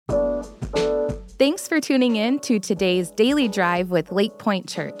Thanks for tuning in to today's Daily Drive with Lakepointe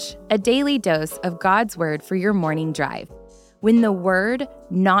Church, a daily dose of God's Word for your morning drive. When the Word,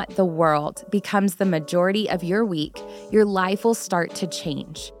 not the world, becomes the majority of your week, your life will start to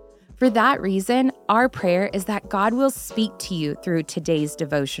change. For that reason, our prayer is that God will speak to you through today's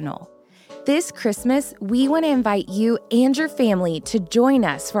devotional. This Christmas, we want to invite you and your family to join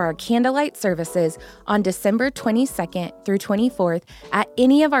us for our candlelight services on December 22nd through 24th at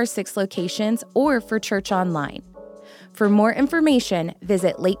any of our 6 locations or for church online. For more information,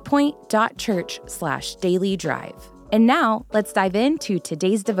 visit lakepointe.church/dailydrive. And now, let's dive into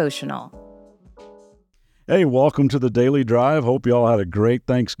today's devotional. Hey, welcome to the Daily Drive. Hope you all had a great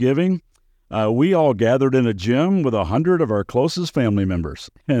Thanksgiving. We all gathered in a gym with 100 of our closest family members.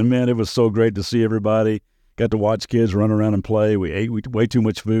 And man, it was so great to see everybody. Got to watch kids run around and play. We ate way too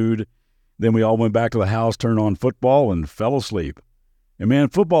much food. Then we all went back to the house, turned on football, and fell asleep. And man,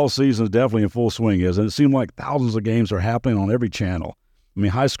 football season is definitely in full swing, isn't it? It seemed like thousands of games are happening on every channel. I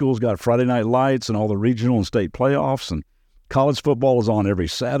mean, high school's got Friday night lights and all the regional and state playoffs, and college football is on every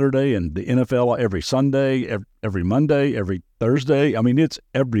Saturday, and the NFL every Sunday, every Monday, every Thursday. I mean, it's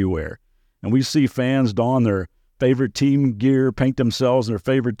everywhere. And we see fans don their favorite team gear, paint themselves in their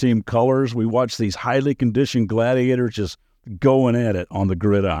favorite team colors. We watch these highly conditioned gladiators just going at it on the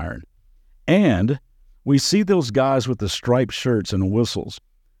gridiron. And we see those guys with the striped shirts and whistles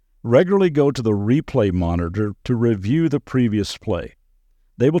regularly go to the replay monitor to review the previous play.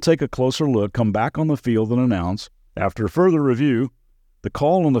 They will take a closer look, come back on the field and announce, after further review, the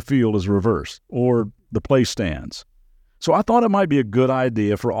call on the field is reversed, or the play stands. So I thought it might be a good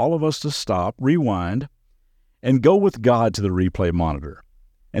idea for all of us to stop, rewind, and go with God to the replay monitor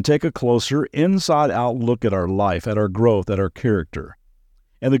and take a closer inside-out look at our life, at our growth, at our character.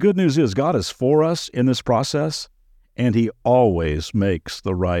 And the good news is God is for us in this process, and He always makes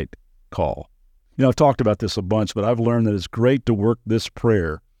the right call. You know, I've talked about this a bunch, but I've learned that it's great to work this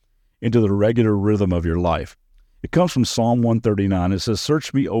prayer into the regular rhythm of your life. It comes from Psalm 139. It says,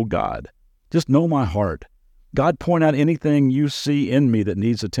 "Search me, O God. Just know my heart. God, point out anything you see in me that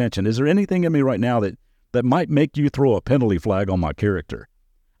needs attention. Is there anything in me right now that might make you throw a penalty flag on my character?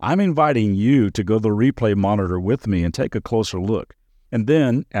 I'm inviting you to go to the replay monitor with me and take a closer look. And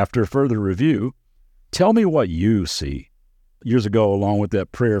then, after further review, tell me what you see." Years ago, along with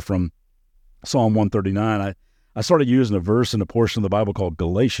that prayer from Psalm 139, I started using a verse in a portion of the Bible called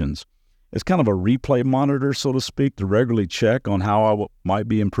Galatians. It's kind of a replay monitor, so to speak, to regularly check on how I might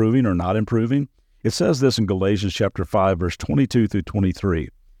be improving or not improving. It says this in Galatians chapter 5, verse 22 through 23.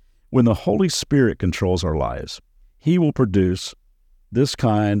 When the Holy Spirit controls our lives, He will produce this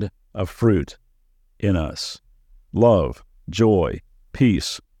kind of fruit in us: love, joy,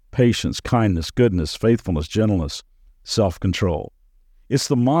 peace, patience, kindness, goodness, faithfulness, gentleness, self-control. It's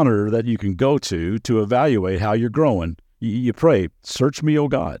the monitor that you can go to evaluate how you're growing. You pray, "Search me, O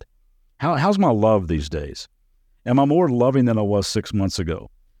God. How's my love these days? Am I more loving than I was 6 months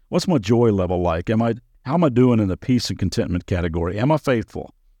ago? What's my joy level like? How am I doing in the peace and contentment category? Am I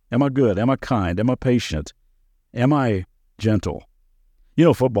faithful? Am I good? Am I kind? Am I patient? Am I gentle?" You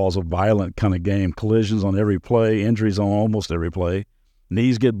know, football's a violent kind of game. Collisions on every play, injuries on almost every play.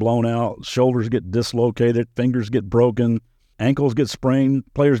 Knees get blown out, shoulders get dislocated, fingers get broken, ankles get sprained,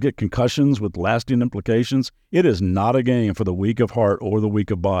 players get concussions with lasting implications. It is not a game for the weak of heart or the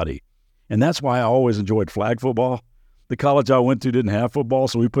weak of body. And that's why I always enjoyed flag football. The college I went to didn't have football,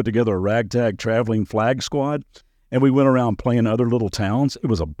 so we put together a ragtag traveling flag squad, and we went around playing other little towns. It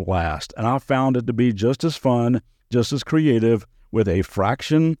was a blast, and I found it to be just as fun, just as creative, with a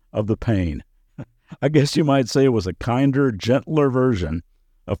fraction of the pain. I guess you might say it was a kinder, gentler version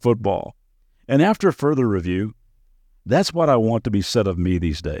of football. And after further review, that's what I want to be said of me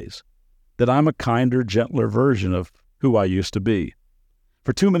these days, that I'm a kinder, gentler version of who I used to be.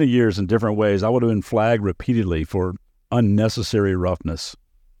 For too many years in different ways, I would have been flagged repeatedly for unnecessary roughness.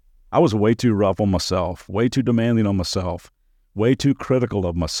 I was way too rough on myself, way too demanding on myself, way too critical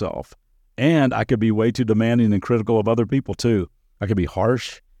of myself. And I could be way too demanding and critical of other people too. I could be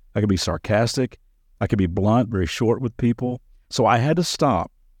harsh, I could be sarcastic, I could be blunt, very short with people. So I had to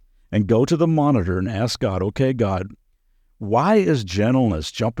stop and go to the monitor and ask God, "Okay, God, why is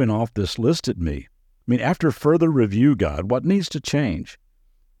gentleness jumping off this list at me? I mean, after further review, God, what needs to change?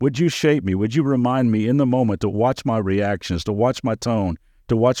 Would you shape me? Would you remind me in the moment to watch my reactions, to watch my tone,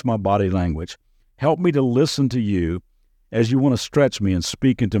 to watch my body language? Help me to listen to you as you want to stretch me and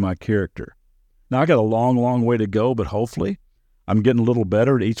speak into my character." Now, I got a long, long way to go, but hopefully I'm getting a little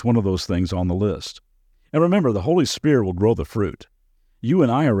better at each one of those things on the list. And remember, the Holy Spirit will grow the fruit. You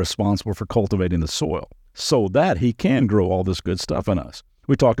and I are responsible for cultivating the soil so that He can grow all this good stuff in us.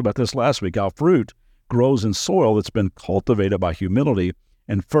 We talked about this last week, how fruit grows in soil that's been cultivated by humility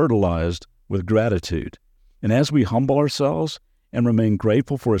and fertilized with gratitude. And as we humble ourselves and remain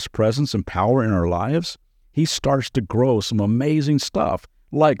grateful for His presence and power in our lives, He starts to grow some amazing stuff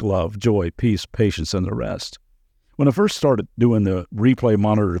like love, joy, peace, patience, and the rest. When I first started doing the replay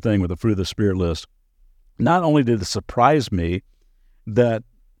monitor thing with the Fruit of the Spirit list, not only did it surprise me that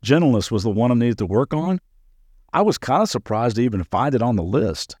gentleness was the one I needed to work on, I was kind of surprised to even find it on the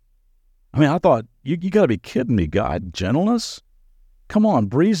list. I mean, I thought, you got to be kidding me, God. Gentleness? Come on,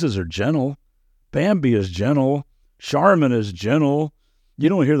 breezes are gentle. Bambi is gentle. Charmin is gentle. You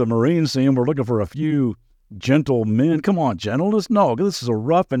don't hear the Marines saying we're looking for a few gentle men. Come on, gentleness? No, this is a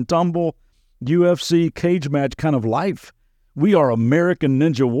rough and tumble UFC cage match kind of life. We are American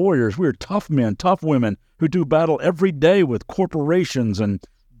ninja warriors. We are tough men, tough women who do battle every day with corporations and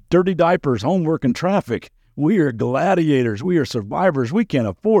dirty diapers, homework, and traffic. We are gladiators. We are survivors. We can't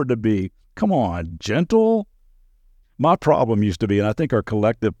afford to be, come on, gentle. My problem used to be, and I think our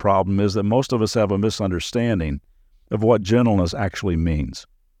collective problem is that most of us have a misunderstanding of what gentleness actually means.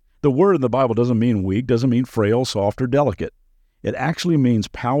 The word in the Bible doesn't mean weak, doesn't mean frail, soft, or delicate. It actually means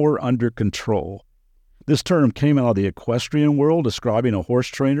power under control. This term came out of the equestrian world, describing a horse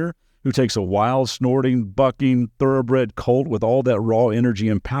trainer who takes a wild, snorting, bucking, thoroughbred colt with all that raw energy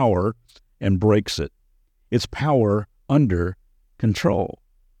and power and breaks it. It's power under control.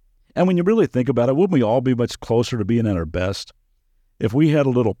 And when you really think about it, wouldn't we all be much closer to being at our best if we had a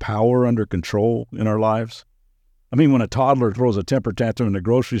little power under control in our lives? I mean, when a toddler throws a temper tantrum in the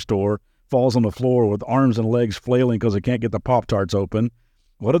grocery store, falls on the floor with arms and legs flailing because they can't get the Pop-Tarts open,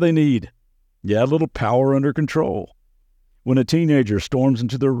 what do they need? Yeah, a little power under control. When a teenager storms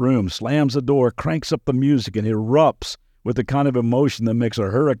into their room, slams the door, cranks up the music, and erupts with the kind of emotion that makes a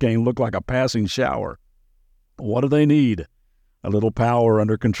hurricane look like a passing shower, what do they need? A little power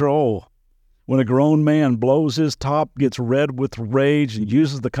under control. When a grown man blows his top, gets red with rage, and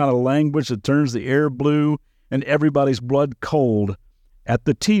uses the kind of language that turns the air blue and everybody's blood cold at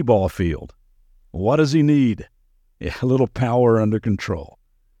the T-ball field, what does he need? Yeah, a little power under control.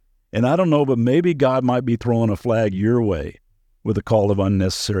 And I don't know, but maybe God might be throwing a flag your way with a call of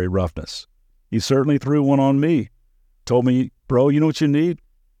unnecessary roughness. He certainly threw one on me. Told me, bro, you know what you need?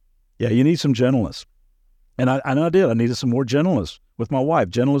 Yeah, you need some gentleness. And I did. I needed some more gentleness with my wife,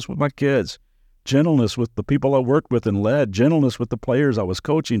 gentleness with my kids, gentleness with the people I worked with and led, gentleness with the players I was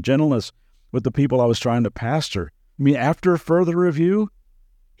coaching, gentleness with the people I was trying to pastor. I mean, after further review,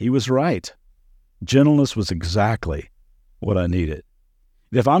 he was right. Gentleness was exactly what I needed.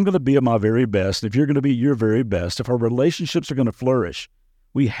 If I'm going to be at my very best, if you're going to be your very best, if our relationships are going to flourish,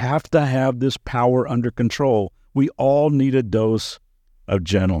 we have to have this power under control. We all need a dose of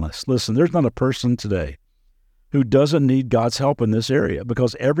gentleness. Listen, there's not a person today who doesn't need God's help in this area,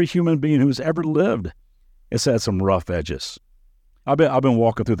 because every human being who's ever lived has had some rough edges. I've been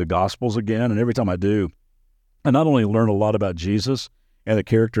walking through the Gospels again, and every time I do, I not only learn a lot about Jesus and the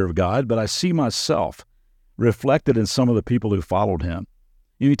character of God, but I see myself reflected in some of the people who followed him.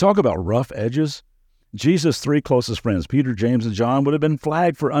 You talk about rough edges. Jesus' three closest friends, Peter, James, and John, would have been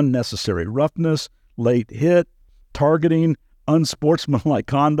flagged for unnecessary roughness, late hit, targeting, unsportsmanlike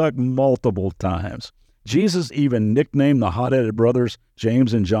conduct multiple times. Jesus even nicknamed the hot-headed brothers,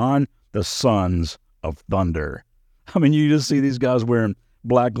 James and John, the sons of thunder. I mean, you just see these guys wearing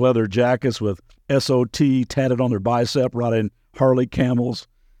black leather jackets with SOT tatted on their bicep, riding Harley camels.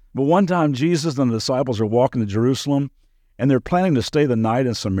 But one time, Jesus and the disciples are walking to Jerusalem, and they're planning to stay the night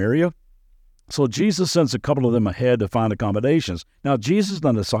in Samaria. So Jesus sends a couple of them ahead to find accommodations. Now, Jesus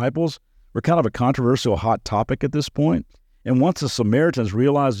and the disciples were kind of a controversial hot topic at this point. And once the Samaritans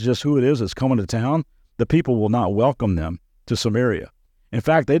realize just who it is that's coming to town, the people will not welcome them to Samaria. In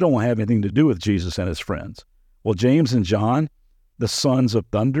fact, they don't have anything to do with Jesus and his friends. Well, James and John, the sons of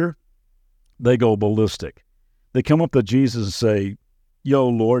thunder, they go ballistic. They come up to Jesus and say, "Yo,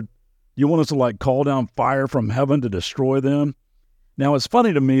 Lord, you want us to call down fire from heaven to destroy them?" Now, it's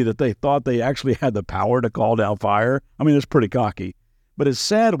funny to me that they thought they actually had the power to call down fire. I mean, it's pretty cocky. But it's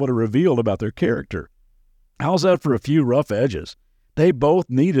sad what it revealed about their character. How's that for a few rough edges? They both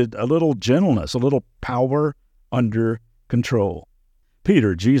needed a little gentleness, a little power under control.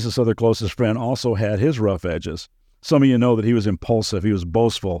 Peter, Jesus' other closest friend, also had his rough edges. Some of you know that he was impulsive, he was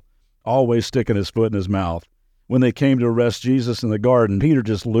boastful, always sticking his foot in his mouth. When they came to arrest Jesus in the garden, Peter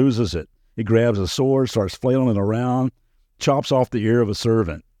just loses it. He grabs a sword, starts flailing it around, chops off the ear of a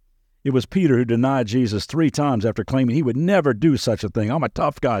servant. It was Peter who denied Jesus 3 times after claiming he would never do such a thing. "I'm a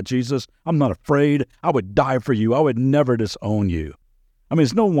tough guy, Jesus. I'm not afraid. I would die for you. I would never disown you." I mean,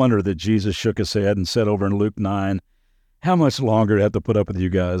 it's no wonder that Jesus shook his head and said over in Luke 9, How much longer do I have to put up with you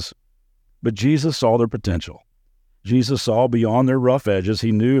guys? But Jesus saw their potential. Jesus saw beyond their rough edges.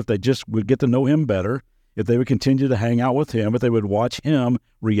 He knew if they just would get to know him better, if they would continue to hang out with him, if they would watch him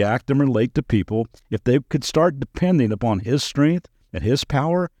react and relate to people, if they could start depending upon his strength and his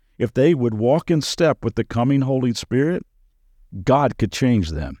power, if they would walk in step with the coming Holy Spirit, God could change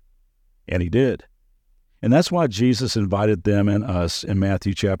them. And he did. And that's why Jesus invited them and us in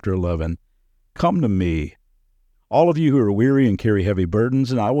Matthew chapter 11. Come to me, all of you who are weary and carry heavy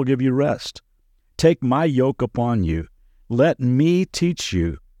burdens, and I will give you rest. Take my yoke upon you. Let me teach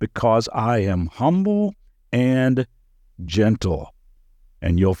you, because I am humble and gentle,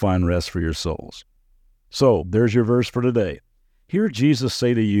 and you'll find rest for your souls. So there's your verse for today. Hear Jesus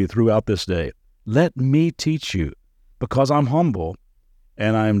say to you throughout this day, let me teach you, because I'm humble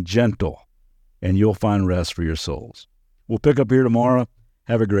and I'm gentle, and you'll find rest for your souls. We'll pick up here tomorrow.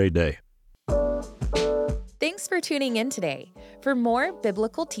 Have a great day. Thanks for tuning in today. For more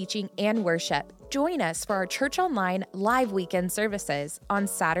biblical teaching and worship, join us for our Church Online live weekend services on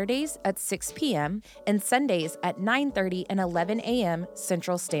Saturdays at 6 p.m. and Sundays at 9:30 and 11 a.m.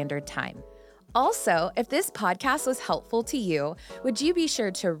 Central Standard Time. Also, if this podcast was helpful to you, would you be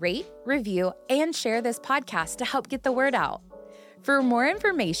sure to rate, review, and share this podcast to help get the word out? For more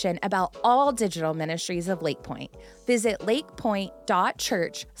information about all digital ministries of Lakepointe, visit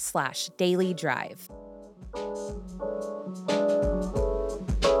lakepointe.church/dailydrive.